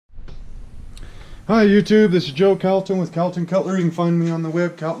Hi YouTube, this is Joe Calton with Calton Cutlery. You can find me on the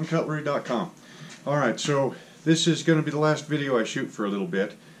web, caltoncutlery.com. Alright, so this is going to be the last video I shoot for a little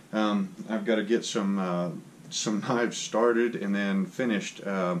bit. I've got to get some knives started and then finished.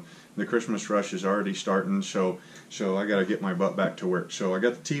 The Christmas rush is already starting, so I got to get my butt back to work. So I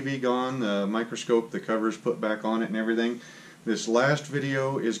got the TV gone, the microscope, the covers put back on it and everything. This last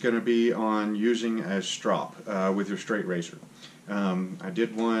video is going to be on using a strop with your straight razor. I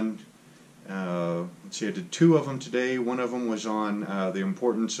did one. Let's see, I did two of them today. One of them was on the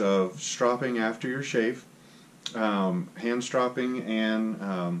importance of stropping after your shave, hand stropping,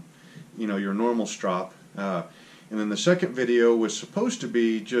 and your normal strop. And then the second video was supposed to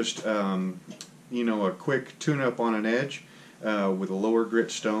be just a quick tune-up on an edge with a lower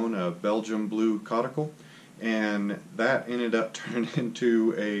grit stone, a Belgium blue cuticle, and that ended up turning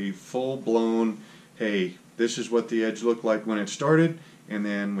into a full-blown, hey, this is what the edge looked like when it started. And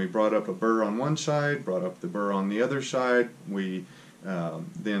then we brought up a burr on one side, brought up the burr on the other side. We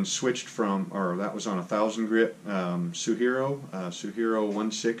then switched from, or that was on a 1000 grit Suhiro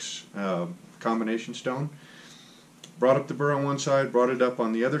 1/6 combination stone. Brought up the burr on one side, brought it up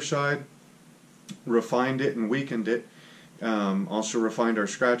on the other side, refined it and weakened it. Also refined our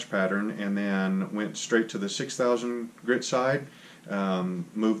scratch pattern, and then went straight to the 6000 grit side.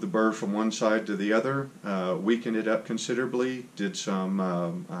 Moved the burr from one side to the other, weakened it up considerably, did some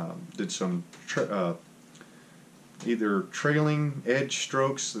either trailing edge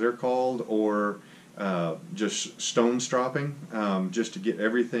strokes, they're called, or just stone stropping, just to get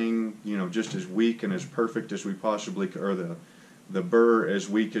everything just as weak and as perfect as we possibly could, or the burr as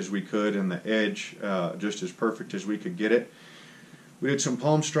weak as we could, and the edge just as perfect as we could get it. We did some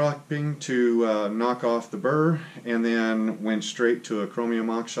palm stropping to knock off the burr, and then went straight to a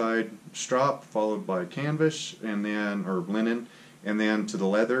chromium oxide strop, followed by canvas, and then, or linen, and then to the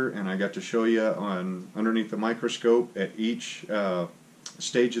leather. And I got to show you on underneath the microscope at each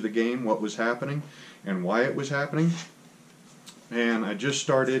stage of the game what was happening and why it was happening. And I just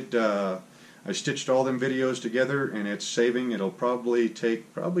started. I stitched all them videos together, and it's saving. It'll probably take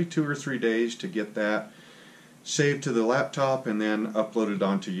 2 or 3 days to get that saved to the laptop and then uploaded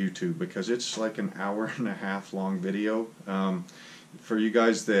onto YouTube, because it's like an hour-and-a-half long video. For you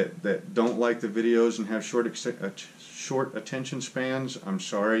guys that don't like the videos and have short attention spans, I'm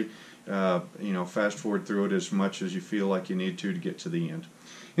sorry. Fast forward through it as much as you feel like you need to get to the end.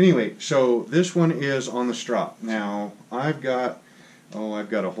 Anyway, so this one is on the strop. Now I've got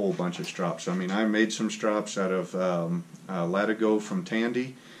a whole bunch of strops. I mean, I made some strops out of Latigo from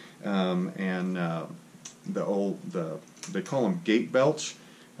Tandy, and they call them gate belts.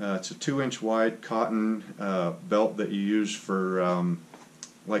 It's a 2-inch wide cotton belt that you use for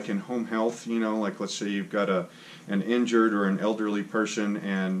like in home health. Like let's say you've got an injured or an elderly person,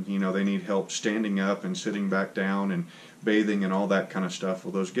 and they need help standing up and sitting back down and bathing and all that kind of stuff.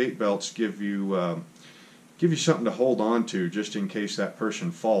 Well, those gate belts give you something to hold on to just in case that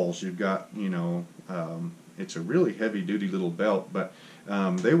person falls. You've got it's a really heavy duty little belt, but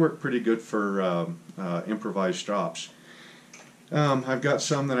they work pretty good for improvised strops. I've got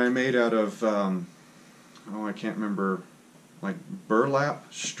some that I made out of I can't remember, like burlap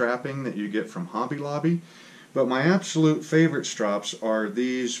strapping that you get from Hobby Lobby. But my absolute favorite strops are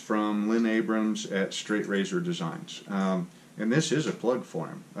these from Lynn Abrams at Straight Razor Designs. And this is a plug for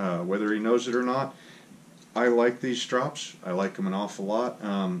him. Whether he knows it or not, I like these strops. I like them an awful lot.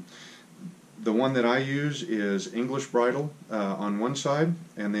 The one that I use is English bridle on one side,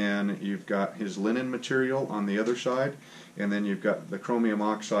 and then you've got his linen material on the other side, and then you've got the chromium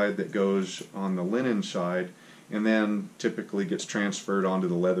oxide that goes on the linen side, and then typically gets transferred onto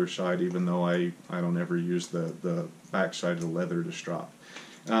the leather side, even though I don't ever use the back side of the leather to strop.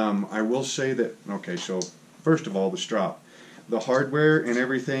 I will say that, okay, so first of all, the strop. The hardware and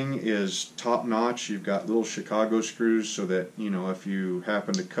everything is top notch. You've got little Chicago screws so that, if you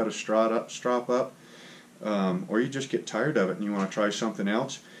happen to cut a strop up, or you just get tired of it and you want to try something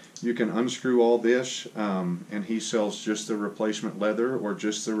else, you can unscrew all this, and he sells just the replacement leather or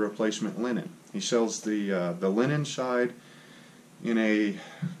just the replacement linen. He sells the linen side in a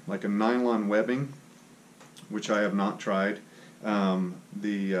nylon webbing, which I have not tried.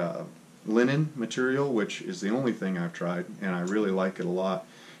 The linen material, which is the only thing I've tried, and I really like it a lot.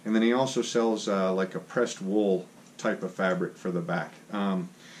 And then he also sells like a pressed wool type of fabric for the back.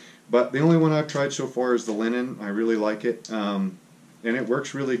 But the only one I've tried so far is the linen. I really like it, and it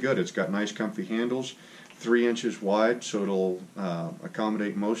works really good. It's got nice comfy handles, 3 inches wide, so it'll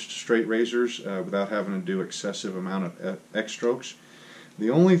accommodate most straight razors without having to do excessive amount of X strokes. The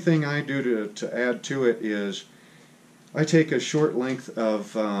only thing I do to add to it is I take a short length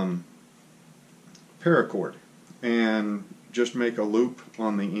of paracord and just make a loop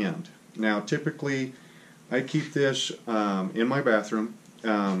on the end. Now typically I keep this in my bathroom.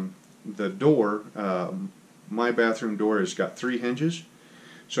 The door, my bathroom door has got 3 hinges,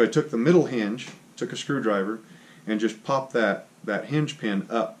 so I took the middle hinge, took a screwdriver, and just popped that hinge pin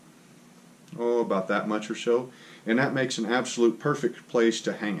up, about that much or so, and that makes an absolute perfect place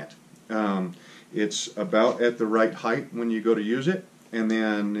to hang it. It's about at the right height when you go to use it, and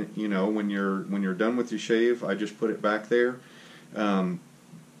then when you're done with your shave, I just put it back there.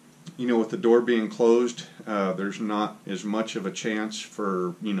 With the door being closed, there's not as much of a chance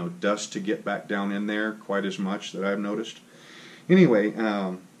for dust to get back down in there quite as much that I've noticed. Anyway,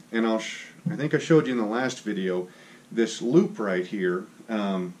 and I think I showed you in the last video this loop right here.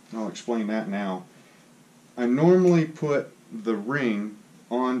 I'll explain that now. I normally put the ring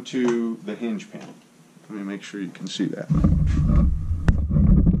onto the hinge pin. Let me make sure you can see that.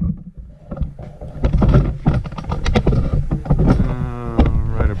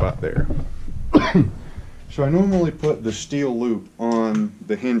 Right about there. So I normally put the steel loop on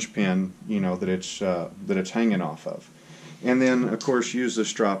the hinge pin, that it's hanging off of, and then of course use the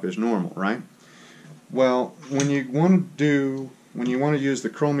strop as normal, right? Well, when you want to use the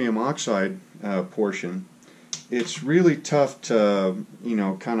chromium oxide portion, it's really tough to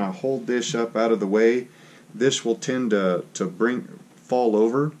kind of hold this up out of the way. This will tend to fall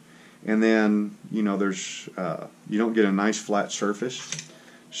over, and then there's you don't get a nice flat surface.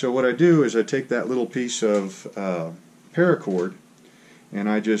 So what I do is I take that little piece of paracord and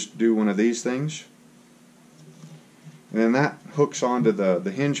I just do one of these things, and then that hooks onto the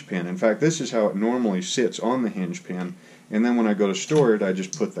hinge pin. In fact, this is how it normally sits on the hinge pin, and then when I go to store it, I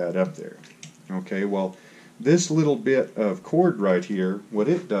just put that up there. Okay, well, this little bit of cord right here, what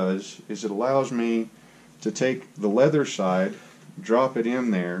it does is it allows me to take the leather side, drop it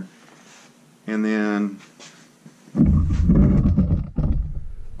in there, and then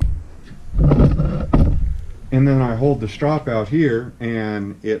I hold the strop out here,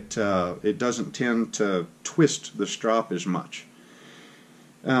 and it doesn't tend to twist the strop as much.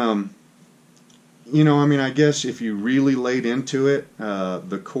 I guess if you really laid into it,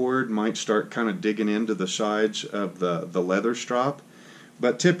 the cord might start kind of digging into the sides of the leather strop.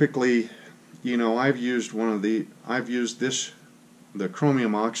 But typically, I've used the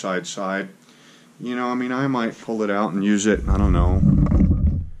chromium oxide side. I might pull it out and use it, I don't know,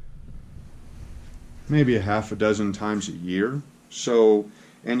 maybe a half a dozen times a year. So,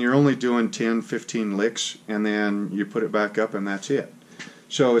 and you're only doing 10-15 licks, and then you put it back up and that's it.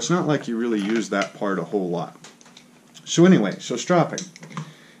 So it's not like you really use that part a whole lot. So anyway, so stropping.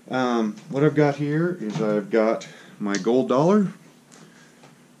 What I've got here is I've got my gold dollar,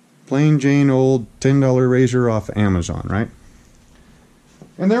 plain Jane old $10 razor off Amazon, right?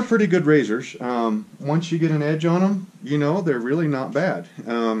 And they're pretty good razors. Once you get an edge on them, they're really not bad.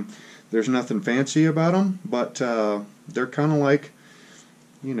 There's nothing fancy about them, but they're kind of like,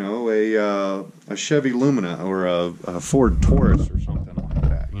 a Chevy Lumina or a Ford Taurus or something like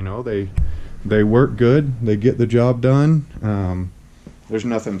that. They work good. They get the job done. There's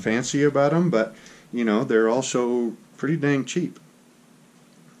nothing fancy about them, but they're also pretty dang cheap,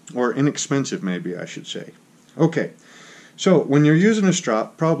 or inexpensive, maybe I should say. Okay, so when you're using a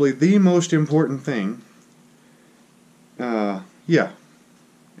strop, probably the most important thing.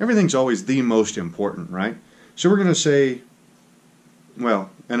 Everything's always the most important, right? So we're going to say,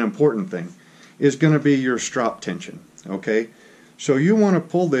 well, an important thing is going to be your strop tension, okay? So you want to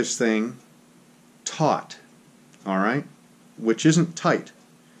pull this thing taut, all right, which isn't tight.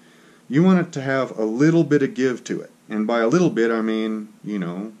 You want it to have a little bit of give to it. And by a little bit, I mean,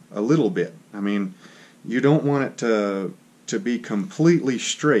 a little bit. I mean, you don't want it to be completely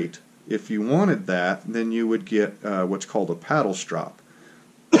straight. If you wanted that, then you would get what's called a paddle strop.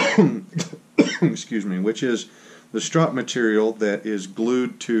 Excuse me, which is the strop material that is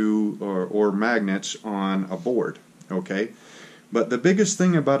glued to or magnets on a board, okay? But the biggest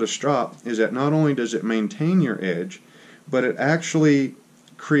thing about a strop is that not only does it maintain your edge, but it actually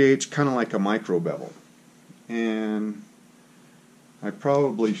creates kind of like a micro bevel. And I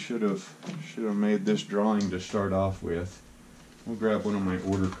probably should have made this drawing to start off with. We'll grab one of my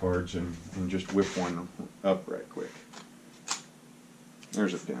order cards and just whip one up right quick.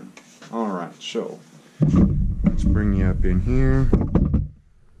 There's a pin. Alright, so let's bring you up in here.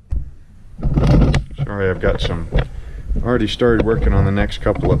 Sorry, I've got already started working on the next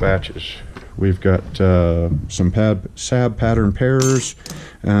couple of batches. We've got some SAB pattern pairs,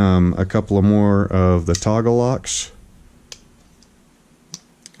 a couple of more of the toggle locks,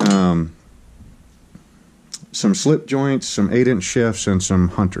 some slip joints, some 8-inch shifts, and some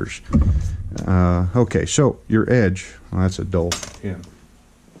hunters. Okay, so your edge, well, that's a dull pin.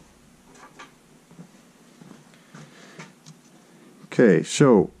 Okay,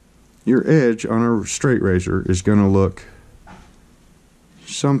 so your edge on a straight razor is going to look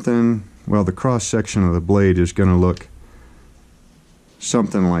something, well, the cross section of the blade is going to look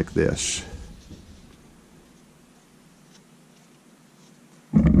something like this.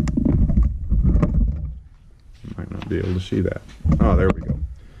 You might not be able to see that. Oh, there we go.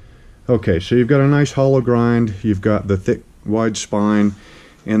 Okay, so you've got a nice hollow grind, you've got the thick, wide spine,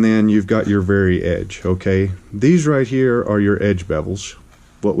 and then you've got your very edge, okay? These right here are your edge bevels.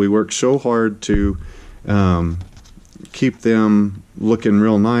 What we work so hard to keep them looking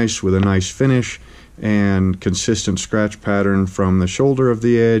real nice with a nice finish and consistent scratch pattern from the shoulder of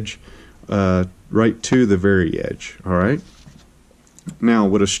the edge right to the very edge, alright? Now,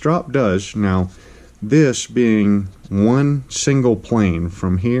 what a strop does, now this being one single plane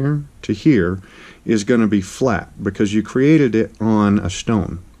from here to here is going to be flat because you created it on a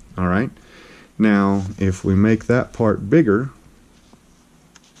stone, alright? Now, if we make that part bigger,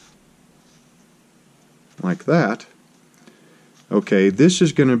 like that, okay, this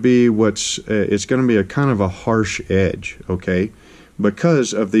is going to be it's going to be a kind of a harsh edge, okay,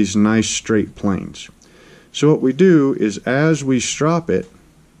 because of these nice straight planes. So what we do is as we strop it,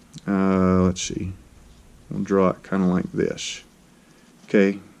 let's see, we'll draw it kind of like this,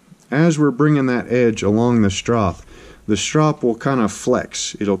 okay, as we're bringing that edge along the strop will kind of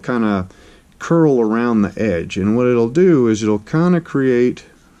flex, it'll kind of curl around the edge, and what it'll do is it'll kind of create,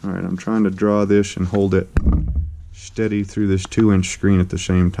 alright, I'm trying to draw this and hold it steady through this 2-inch screen at the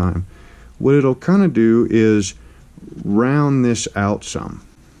same time. What it'll kind of do is round this out some.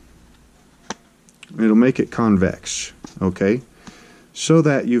 It'll make it convex, okay? So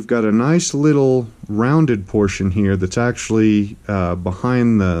that you've got a nice little rounded portion here that's actually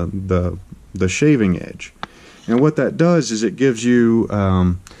behind the shaving edge. And what that does is it gives you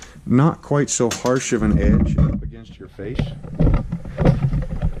not quite so harsh of an edge up against your face.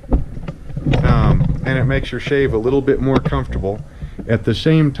 And it makes your shave a little bit more comfortable at the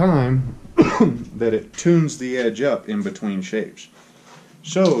same time that it tunes the edge up in between shaves.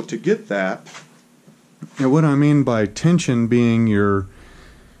 So to get that, and what I mean by tension being your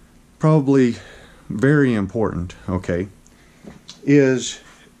probably very important, okay, is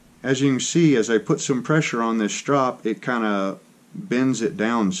as you can see as I put some pressure on this strop, it kind of bends it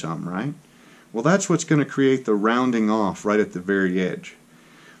down some, right? Well, that's what's going to create the rounding off right at the very edge.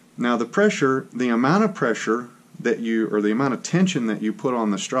 Now the pressure, the amount of pressure that you, or the amount of tension that you put on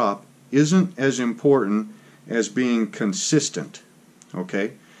the strop isn't as important as being consistent,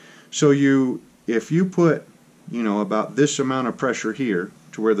 okay? So if you put, you know, about this amount of pressure here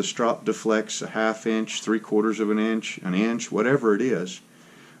to where the strop deflects a 1/2 inch, 3/4 of an inch, whatever it is,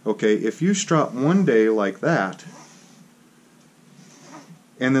 okay, if you strop one day like that,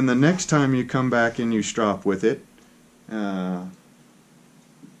 and then the next time you come back and you strop with it,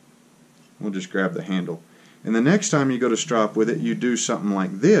 we'll just grab the handle. And the next time you go to strop with it, you do something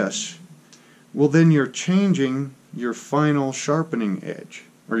like this, well then you're changing your final sharpening edge,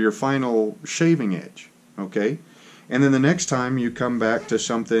 or your final shaving edge, okay? And then the next time you come back to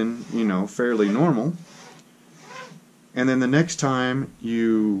something, you know, fairly normal, and then the next time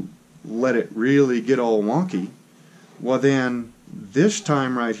you let it really get all wonky, well then this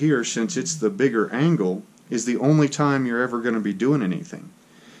time right here, since it's the bigger angle, is the only time you're ever going to be doing anything.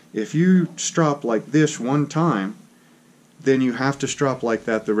 If you strop like this one time, then you have to strop like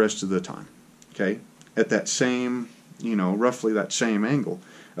that the rest of the time, okay? At that same, you know, roughly that same angle.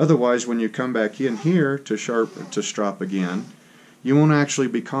 Otherwise, when you come back in here to strop again, you won't actually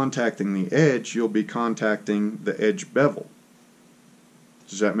be contacting the edge, you'll be contacting the edge bevel.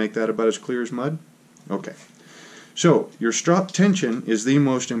 Does that make that about as clear as mud? Okay. So, your strop tension is the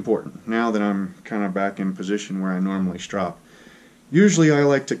most important. Now that I'm kind of back in position where I normally strop. Usually I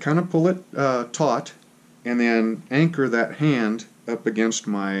like to kind of pull it taut and then anchor that hand up against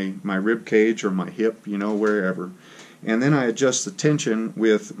my rib cage or my hip, you know, wherever. And then I adjust the tension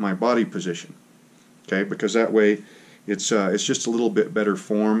with my body position, okay, because that way it's just a little bit better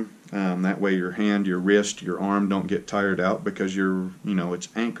form. That way your hand, your wrist, your arm don't get tired out because it's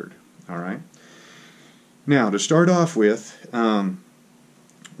anchored, all right? Now, to start off with,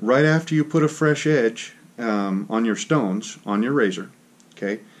 right after you put a fresh edge on your stones, on your razor,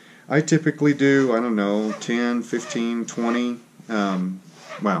 okay, I typically do, I don't know, 10, 15, 20,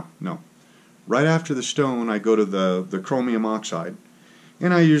 well, no. Right after the stone, I go to the chromium oxide,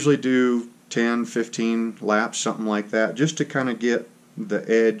 and I usually do 10, 15 laps, something like that, just to kind of get the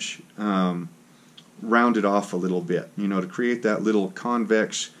edge rounded off a little bit, you know, to create that little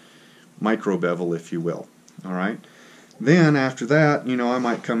convex, micro bevel, if you will. All right. Then after that, you know, I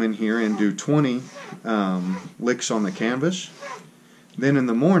might come in here and do 20 licks on the canvas. Then in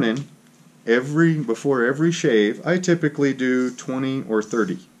the morning, before every shave, I typically do 20 or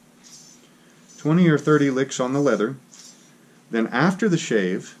 30. 20 or 30 licks on the leather. Then after the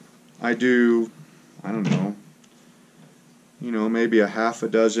shave, I do, I don't know, you know, maybe a half a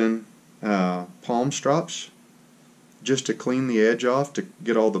dozen palm strops just to clean the edge off, to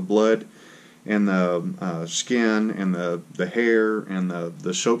get all the blood and the skin and the hair and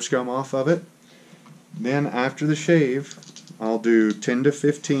the soap scum off of it. Then after the shave, I'll do 10 to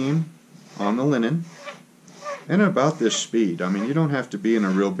 15 on the linen, and at about this speed. I mean, you don't have to be in a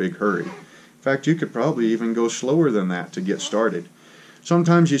real big hurry. In fact, you could probably even go slower than that to get started.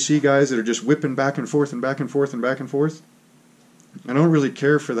 Sometimes you see guys that are just whipping back and forth and back and forth and back and forth. I don't really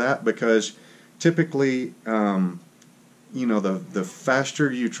care for that, because typically you know, the faster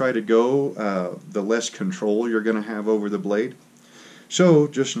you try to go, the less control you're going to have over the blade. So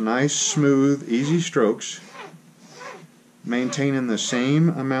just nice, smooth, easy strokes, maintaining the same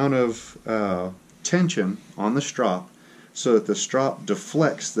amount of tension on the strop so that the strop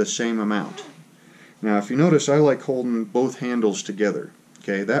deflects the same amount. Now if you notice, I like holding both handles together.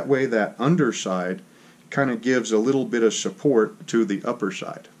 Okay, that way that underside kind of gives a little bit of support to the upper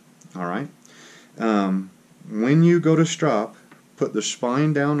side. Alright? When you go to strop, put the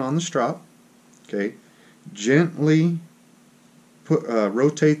spine down on the strop. Okay, gently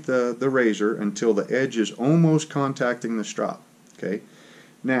rotate the razor until the edge is almost contacting the strop. Okay,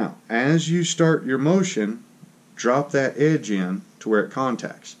 now as you start your motion, drop that edge in to where it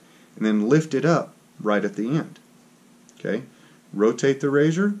contacts, and then lift it up right at the end. Okay, rotate the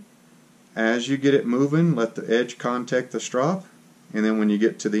razor. As you get it moving, let the edge contact the strop, and then when you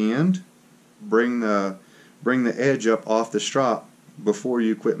get to the end, bring the edge up off the strop before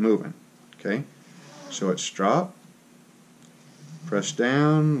you quit moving. Okay, so it's strop, press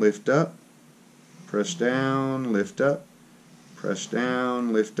down, lift up, press down, lift up, press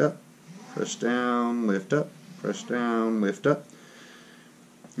down, lift up, press down, lift up, press down, lift up.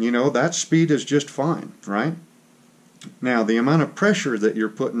 You know, that speed is just fine, right? Now the amount of pressure that you're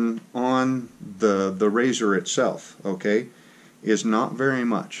putting on the razor itself, okay, is not very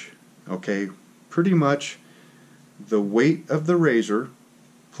much. Okay, pretty much the weight of the razor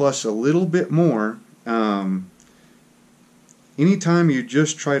plus a little bit more. Anytime you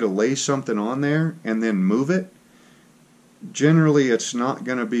just try to lay something on there and then move it, generally it's not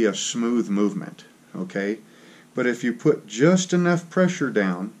going to be a smooth movement. Okay, but if you put just enough pressure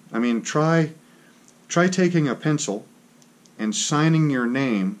down, I mean, try taking a pencil and signing your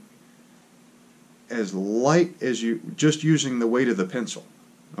name as light as you, just using the weight of the pencil.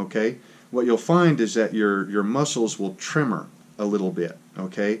 Okay, what you'll find is that your muscles will tremor a little bit.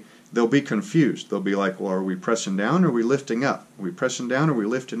 Okay, they'll be confused. They'll be like, well, are we pressing down or are we lifting up? Are we pressing down or are we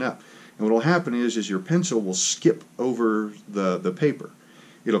lifting up? And what will happen is your pencil will skip over the paper.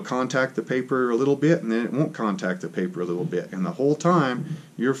 It'll contact the paper a little bit, and then it won't contact the paper a little bit. And the whole time,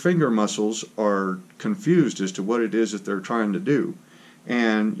 your finger muscles are confused as to what it is that they're trying to do.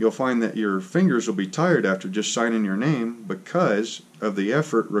 And you'll find that your fingers will be tired after just signing your name because of the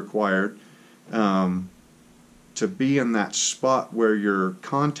effort required to be in that spot where you're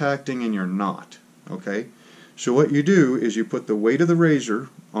contacting and you're not. Okay? So what you do is you put the weight of the razor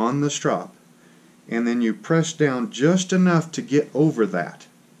on the strop, and then you press down just enough to get over that.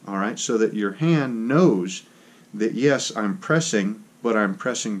 Alright, so that your hand knows that yes, I'm pressing, but I'm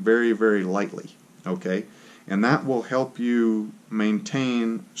pressing very, very lightly. Okay, and that will help you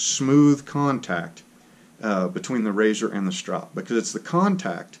maintain smooth contact between the razor and the strop, because it's the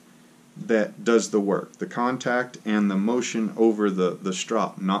contact that does the work. The contact and the motion over the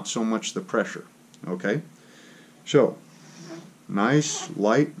strop, not so much the pressure. Okay, so nice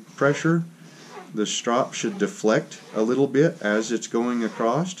light pressure. The strop should deflect a little bit as it's going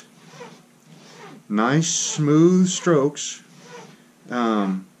across. Nice smooth strokes.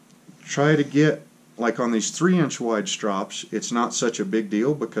 Try to get, like on these 3-inch wide strops, it's not such a big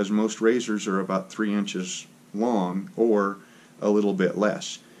deal because most razors are about 3 inches long or a little bit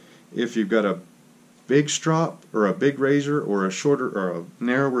less. If you've got a big strop or a big razor or a shorter or a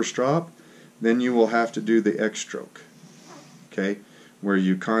narrower strop, then you will have to do the X stroke. Okay, where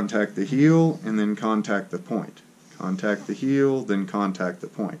you contact the heel and then contact the point. Contact the heel, then contact the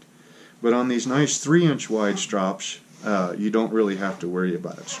point. But on these nice 3-inch wide strops, you don't really have to worry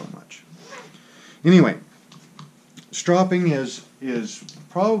about it so much. Anyway, stropping is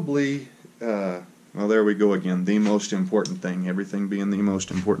probably, well, there we go again, the most important thing, everything being the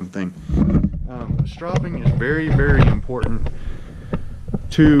most important thing. Stropping is very, very important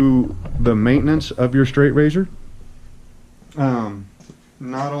to the maintenance of your straight razor.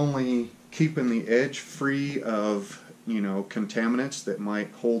 Not only keeping the edge free of, you know, contaminants that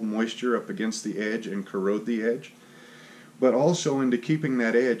might hold moisture up against the edge and corrode the edge, but also into keeping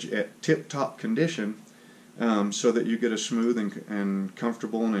that edge at tip-top condition, so that you get a smooth and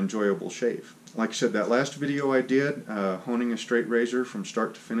comfortable and enjoyable shave. Like I said, that last video I did, honing a straight razor from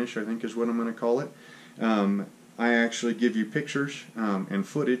start to finish, I think is what I'm going to call it. I actually give you pictures and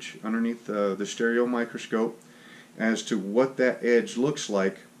footage underneath the stereo microscope as to what that edge looks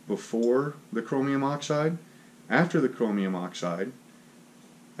like before the chromium oxide, after the chromium oxide,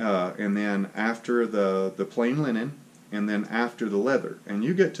 and then after the plain linen, and then after the leather. And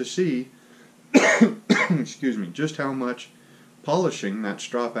you get to see excuse me, just how much polishing that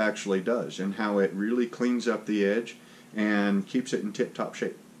strop actually does, and how it really cleans up the edge and keeps it in tip-top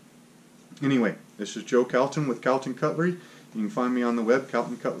shape. Anyway, this is Joe Calton with Calton Cutlery. You can find me on the web,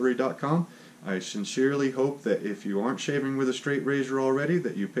 caltoncutlery.com. I sincerely hope that if you aren't shaving with a straight razor already,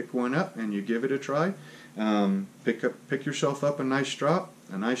 that you pick one up and you give it a try. Pick yourself up a nice strop.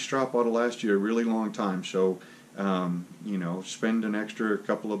 A nice strop ought to last you a really long time, so you know, spend an extra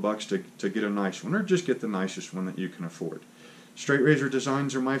couple of bucks to get a nice one, or just get the nicest one that you can afford. Straight razor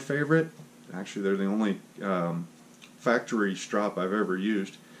designs are my favorite. Actually, they're the only factory strop I've ever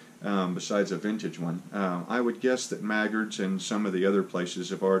used, besides a vintage one. I would guess that Maggard's and some of the other places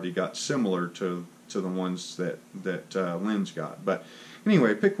have already got similar to the ones that Lynn's got. But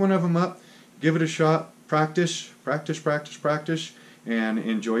anyway, pick one of them up, give it a shot, practice, and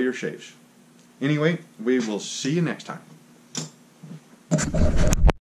enjoy your shaves. Anyway, we will see you next time.